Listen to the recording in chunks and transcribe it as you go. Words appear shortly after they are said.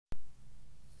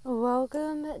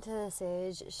Welcome to the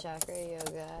Sage Chakra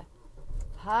Yoga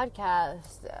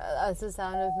podcast. That's the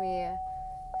sound of me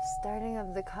starting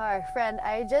up the car. Friend,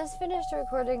 I just finished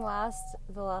recording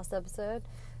the last episode,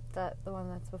 the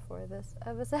one that's before this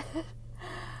episode.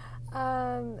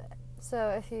 So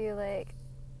if you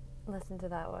listen to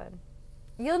that one,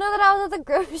 you'll know that I was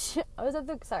at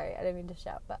the sorry, I didn't mean to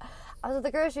shout, but I was at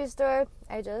the grocery store.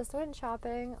 I just went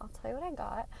shopping. I'll tell you what I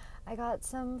got. I got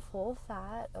some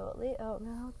full-fat Oatly oat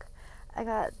milk. I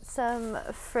got some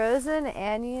frozen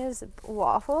Annie's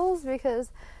waffles because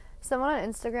someone on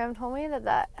Instagram told me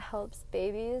that helps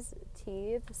babies'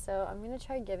 teeth. So I'm going to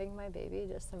try giving my baby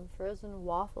just some frozen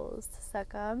waffles to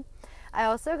suck on. I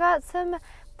also got some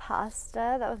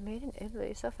pasta that was made in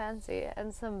Italy, so fancy,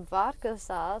 and some vodka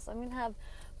sauce. I'm going to have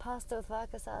pasta with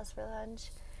vodka sauce for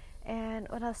lunch. And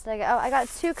what else did I get? Oh, I got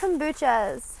 2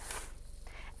 kombuchas.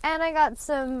 And I got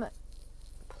some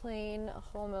plain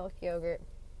whole milk yogurt.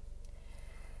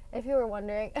 If you were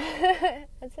wondering,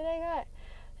 that's what I got. I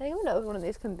think I'm gonna open one of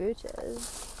these kombuchas.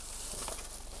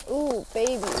 Ooh,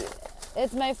 baby.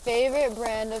 It's my favorite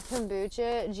brand of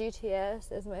kombucha. GTS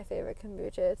is my favorite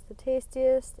kombucha. It's the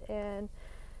tastiest, and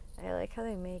I like how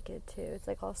they make it too. It's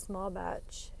like all small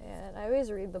batch, and I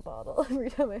always read the bottle. Every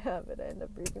time I have it, I end up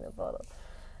reading the bottle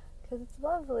because it's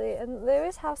lovely, and they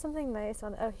always have something nice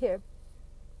on. Oh, here.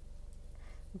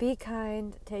 Be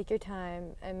kind, take your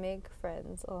time, and make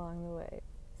friends along the way.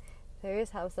 They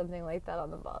always have something like that on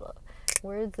the bottle.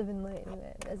 Words of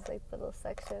enlightenment is like the little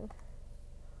section.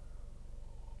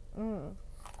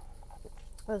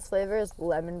 This flavor is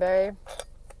lemon berry.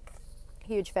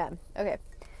 Huge fan. Okay,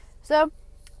 so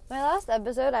my last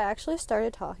episode, I actually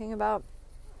started talking about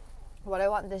what I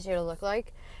want this year to look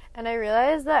like, and I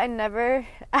realized that I never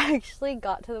actually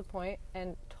got to the point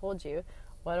and told you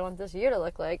what I want this year to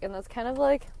look like, and that's kind of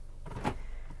like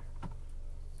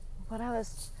what I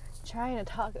was trying to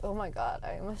talk. Oh my god,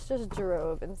 I almost just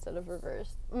drove instead of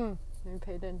reversed. Let me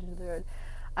pay attention to the road.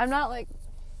 I'm not I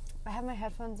have my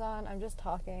headphones on, I'm just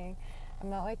talking.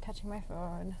 I'm not touching my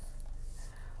phone.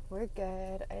 We're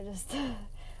good.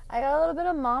 I got a little bit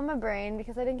of mama brain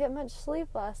because I didn't get much sleep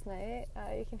last night.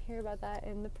 You can hear about that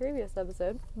in the previous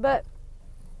episode. But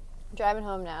driving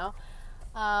home now.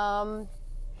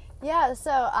 Yeah, so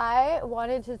I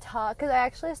wanted to talk, because I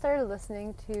actually started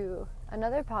listening to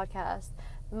another podcast,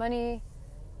 Money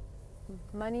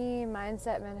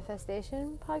Mindset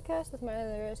Manifestation podcast with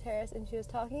Marley Rose Harris, and she was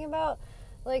talking about,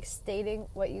 stating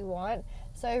what you want.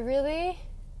 So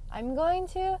I'm going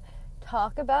to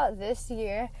talk about this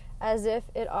year as if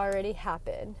it already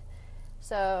happened.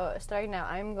 So, starting now,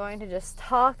 I'm going to just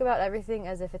talk about everything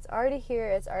as if it's already here,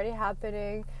 it's already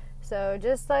happening. So,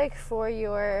 just for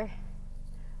your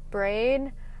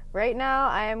brain, right now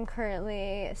I am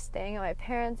currently staying at my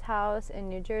parents' house in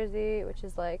New Jersey, which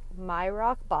is my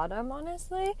rock bottom,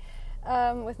 honestly,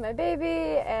 with my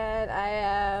baby, and I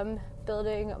am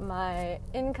building my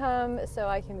income so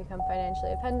I can become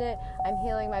financially independent. I'm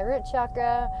healing my root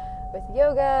chakra with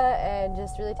yoga and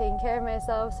just really taking care of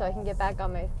myself so I can get back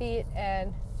on my feet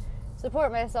and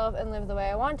support myself and live the way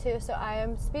I want to. So I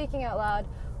am speaking out loud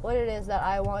what it is that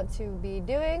I want to be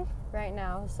doing right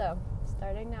now. So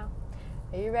starting now.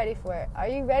 Are you ready for it? Are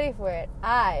you ready for it?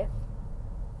 I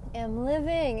am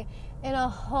living in a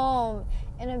home,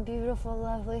 in a beautiful,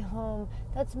 lovely home.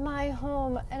 That's my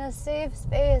home, and a safe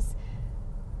space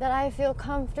that I feel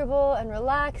comfortable and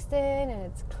relaxed in, and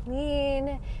it's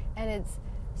clean, and it's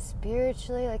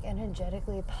spiritually,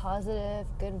 energetically positive,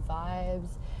 good vibes,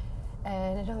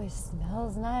 and it always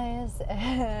smells nice,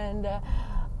 and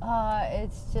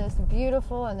it's just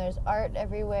beautiful, and there's art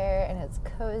everywhere, and it's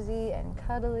cozy and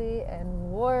cuddly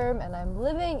and warm, and I'm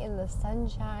living in the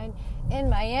sunshine in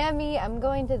Miami. I'm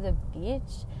going to the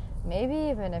beach maybe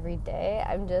even every day.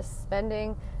 I'm just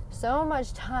spending so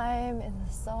much time in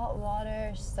the salt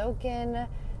water, soaking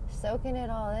it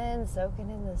all in, soaking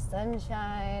in the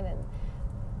sunshine and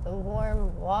the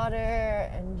warm water,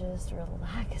 and just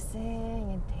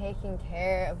relaxing and taking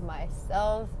care of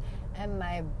myself and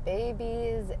my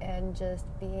babies, and just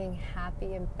being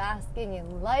happy and basking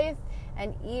in life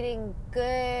and eating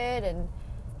good and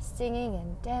singing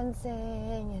and dancing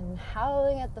and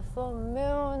howling at the full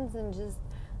moons and just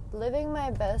living my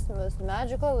best, most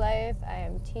magical life. I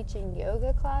am teaching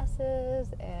yoga classes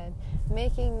and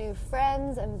making new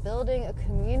friends and building a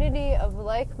community of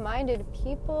like-minded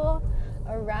people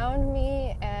around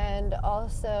me and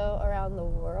also around the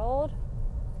world.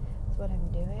 That's what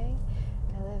I'm doing.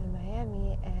 I live in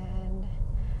Miami, and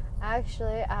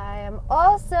actually I am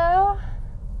also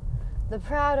the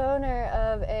proud owner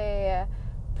of a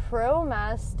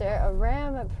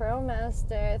Ram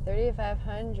ProMaster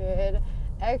 3500,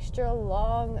 extra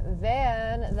long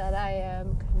van that I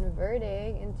am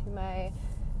converting into my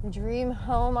dream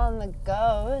home on the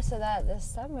go, so that this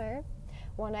summer,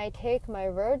 when I take my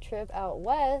road trip out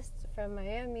west from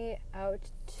Miami out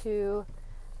to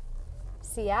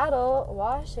Seattle,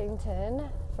 Washington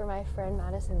for my friend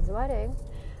Madison's wedding,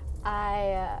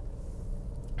 I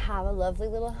have a lovely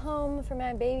little home for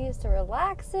my babies to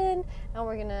relax in, and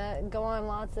we're gonna go on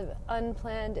lots of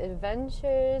unplanned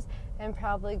adventures and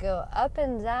probably go up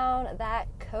and down that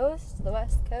coast, the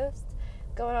west coast,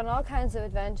 going on all kinds of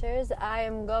adventures. I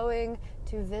am going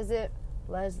to visit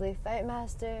Leslie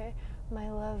Fightmaster, my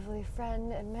lovely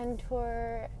friend and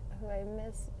mentor who I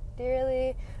miss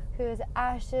dearly, whose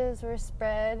ashes were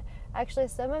spread. Actually,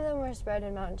 some of them were spread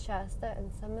in Mount Shasta,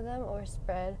 and some of them were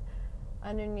spread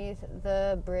underneath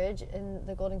the bridge, in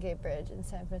the Golden Gate Bridge in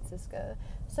San Francisco.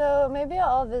 So maybe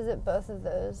I'll visit both of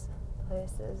those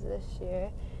places this year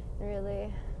and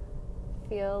really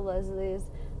feel Leslie's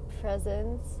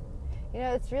presence. You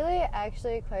know, it's really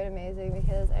actually quite amazing,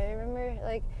 because I remember,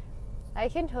 like, I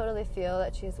can totally feel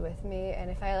that she's with me,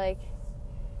 and if I'm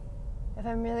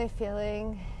really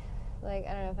feeling like,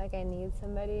 I don't know, if like I need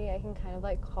somebody, I can kind of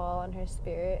like call on her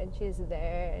spirit, and she's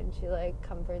there, and she like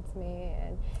comforts me.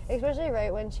 And especially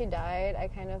right when she died, I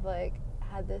kind of like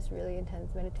had this really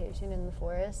intense meditation in the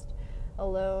forest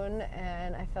alone,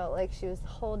 and I felt like she was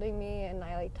holding me, and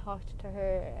I like talked to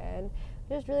her, and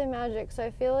it was really magic. So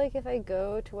I feel like if I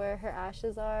go to where her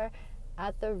ashes are,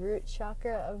 at the root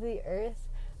chakra of the earth,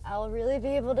 I'll really be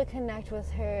able to connect with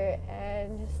her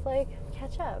and just like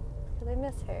catch up, because I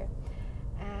miss her.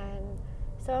 And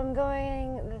so I'm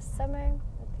going this summer,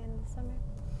 at the end of the summer.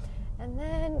 And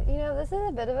then, you know, this is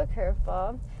a bit of a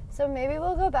curveball. So maybe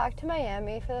we'll go back to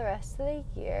Miami for the rest of the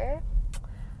year.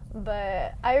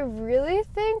 But I really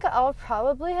think I'll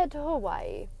probably head to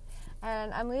Hawaii.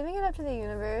 And I'm leaving it up to the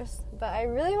universe, but I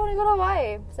really want to go to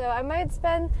Hawaii. So I might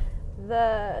spend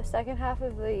the second half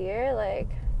of the year, like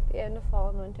the end of fall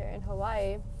and winter, in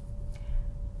Hawaii.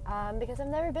 Because I've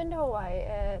never been to Hawaii,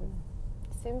 and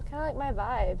seems kind of like my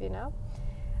vibe, you know.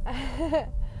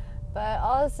 But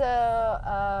also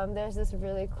there's this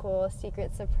really cool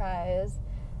secret surprise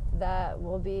that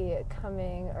will be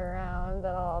coming around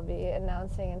that I'll be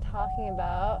announcing and talking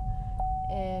about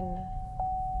in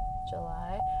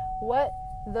July. What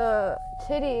the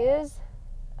titties?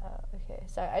 Okay,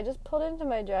 sorry, I just pulled into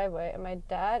my driveway, and my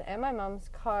dad and my mom's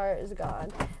car is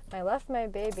gone. I left my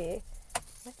baby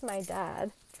with my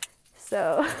dad,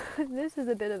 so this is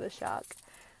a bit of a shock.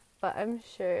 But I'm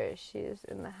sure she's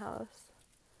in the house.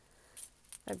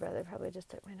 My brother probably just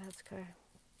took my dad's car.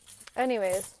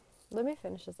 Anyways, let me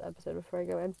finish this episode before I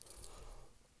go in.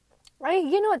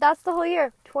 You know what? That's the whole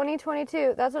year.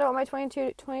 2022. That's what I want my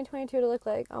 2022 to look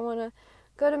like. I want to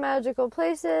go to magical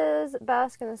places,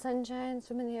 bask in the sunshine,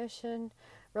 swim in the ocean,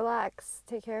 relax,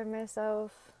 take care of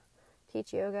myself,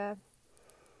 teach yoga.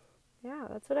 Yeah,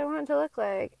 that's what I want it to look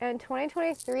like. And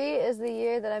 2023 is the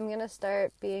year that I'm going to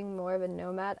start being more of a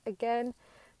nomad again,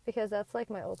 because that's like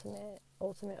my ultimate.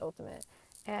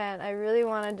 And I really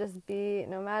want to just be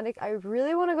nomadic. I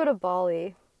really want to go to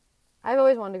Bali. I've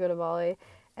always wanted to go to Bali.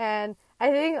 And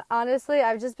I think, honestly,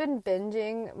 I've just been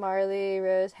binging Marley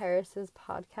Rose Harris's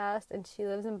podcast, and she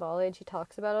lives in Bali, and she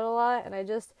talks about it a lot. And I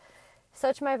just,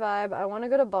 such my vibe. I want to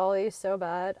go to Bali so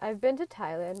bad. I've been to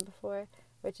Thailand before,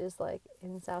 which is like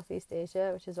in Southeast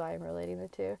Asia, which is why I'm relating the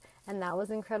two. And that was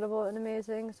incredible and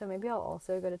amazing. So maybe I'll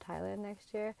also go to Thailand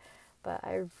next year. But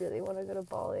I really want to go to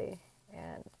Bali.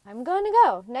 And I'm going to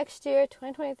go. Next year,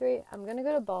 2023, I'm going to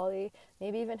go to Bali.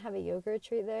 Maybe even have a yoga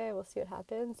retreat there. We'll see what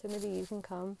happens. So maybe you can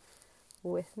come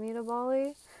with me to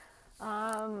Bali.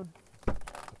 That'd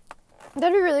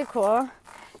be really cool.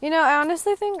 You know, I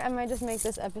honestly think I might just make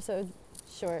this episode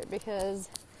short, because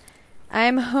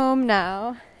I'm home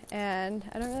now. And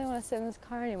I don't really want to sit in this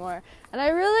car anymore. And I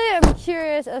really am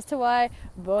curious as to why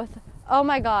oh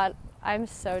my god, I'm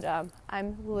so dumb.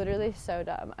 I'm literally so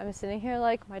dumb. I'm sitting here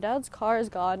like, my dad's car is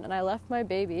gone, and I left my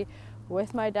baby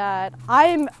with my dad.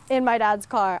 I'm in my dad's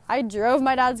car. I drove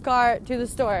my dad's car to the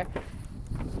store.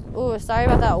 Ooh, sorry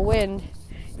about that wind.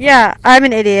 Yeah, I'm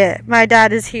an idiot. My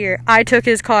dad is here. I took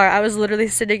his car. I was literally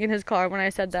sitting in his car when I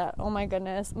said that. Oh my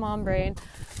goodness, mom brain.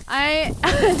 I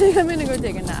think I'm gonna go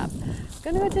take a nap.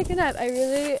 I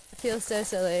really feel so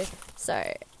silly.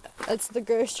 Sorry. It's the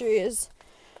groceries.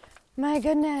 My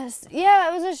goodness. Yeah,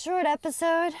 it was a short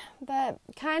episode, but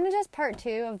kind of just part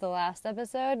 2 of the last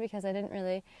episode, because I didn't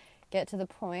really get to the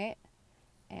point.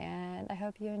 And I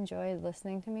hope you enjoyed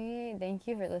listening to me. Thank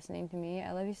you for listening to me.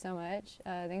 I love you so much.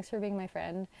 Thanks for being my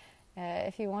friend.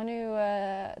 If you want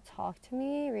to talk to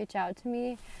me, reach out to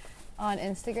me. on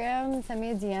Instagram. Send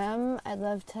me a DM. I'd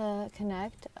love to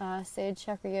connect. Sage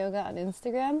Chakra Yoga on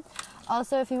Instagram.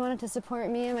 Also, if you wanted to support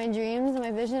me in my dreams and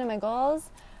my vision and my goals,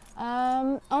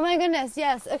 oh my goodness,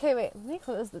 yes. Okay, wait, let me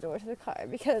close the door to the car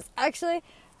because actually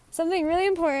something really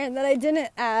important that I didn't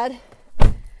add,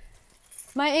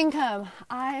 my income.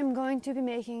 I am going to be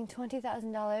making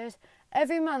 $20,000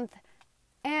 every month,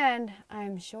 and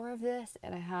I'm sure of this,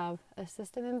 and I have a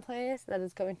system in place that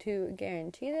is going to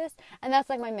guarantee this, and that's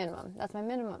like my minimum. That's my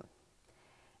minimum.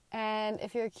 And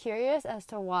if you're curious as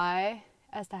to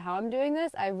how I'm doing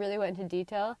this, I really went into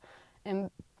detail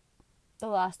in the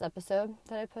last episode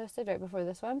that I posted right before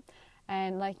this one,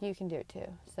 and like you can do it too.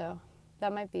 So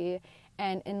that might be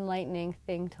an enlightening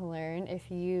thing to learn if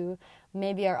you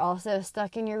maybe are also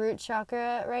stuck in your root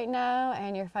chakra right now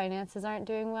and your finances aren't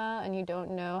doing well and you don't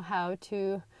know how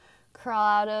to crawl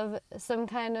out of some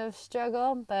kind of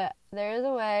struggle. But there is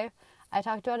a way. I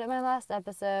talked about it in my last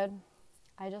episode.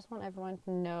 I just want everyone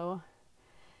to know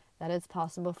that it's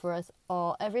possible for us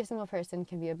all. Every single person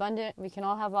can be abundant. We can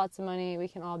all have lots of money. We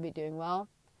can all be doing well.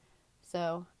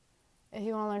 So if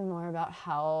you want to learn more about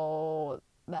how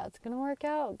that's going to work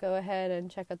out, go ahead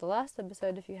and check out the last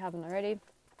episode if you haven't already.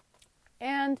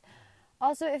 And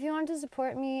also, if you want to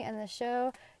support me and the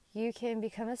show, you can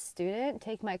become a student,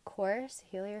 take my course,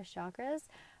 Heal Your Chakras.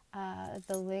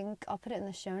 The link, I'll put it in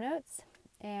the show notes.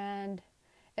 And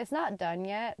it's not done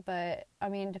yet, but I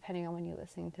mean, depending on when you're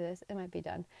listening to this, it might be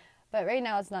done. But right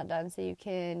now it's not done, so you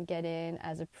can get in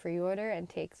as a pre-order and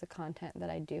take the content that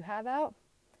I do have out.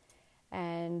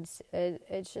 And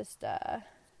it's just,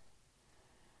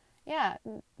 yeah,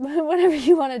 whatever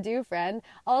you want to do, friend.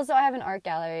 Also, I have an art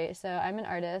gallery, so I'm an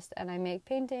artist, and I make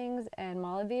paintings and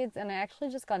mala beads, and I actually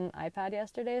just got an iPad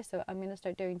yesterday, so I'm going to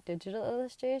start doing digital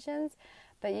illustrations.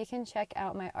 But you can check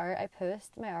out my art. I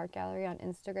post my art gallery on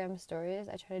Instagram stories.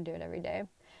 I try to do it every day.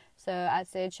 So at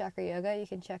Sage Chakra Yoga, you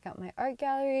can check out my art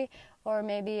gallery, or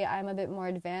maybe I'm a bit more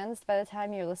advanced by the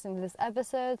time you're listening to this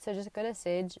episode, so just go to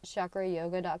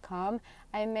sagechakrayoga.com.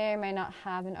 I may or may not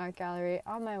have an art gallery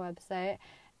on my website,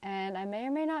 and I may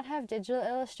or may not have digital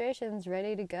illustrations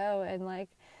ready to go and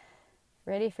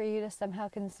ready for you to somehow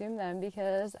consume them,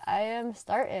 because I'm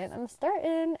starting,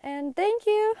 and thank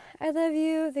you. I love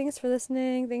you. Thanks for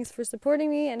listening. Thanks for supporting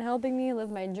me and helping me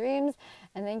live my dreams,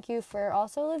 and thank you for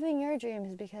also living your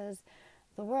dreams, because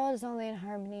the world is only in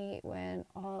harmony when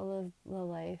all of the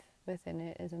life within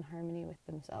it is in harmony with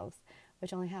themselves,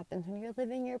 which only happens when you're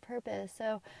living your purpose.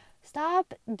 So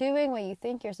stop doing what you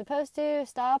think you're supposed to.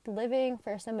 Stop living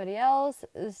for somebody else.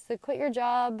 So quit your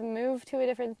job, move to a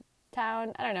different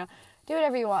town. I don't know. Do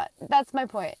whatever you want. That's my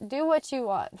point. Do what you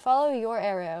want. Follow your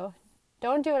arrow.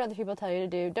 Don't do what other people tell you to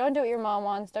do. Don't do what your mom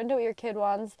wants. Don't do what your kid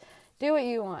wants. Do what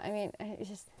you want. I mean,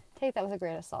 just take that with a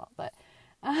grain of salt. But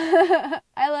I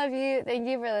love you. Thank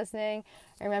you for listening.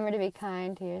 Remember to be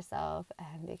kind to yourself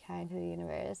and be kind to the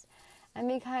universe. And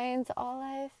be kind to all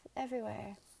life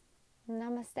everywhere.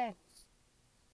 Namaste.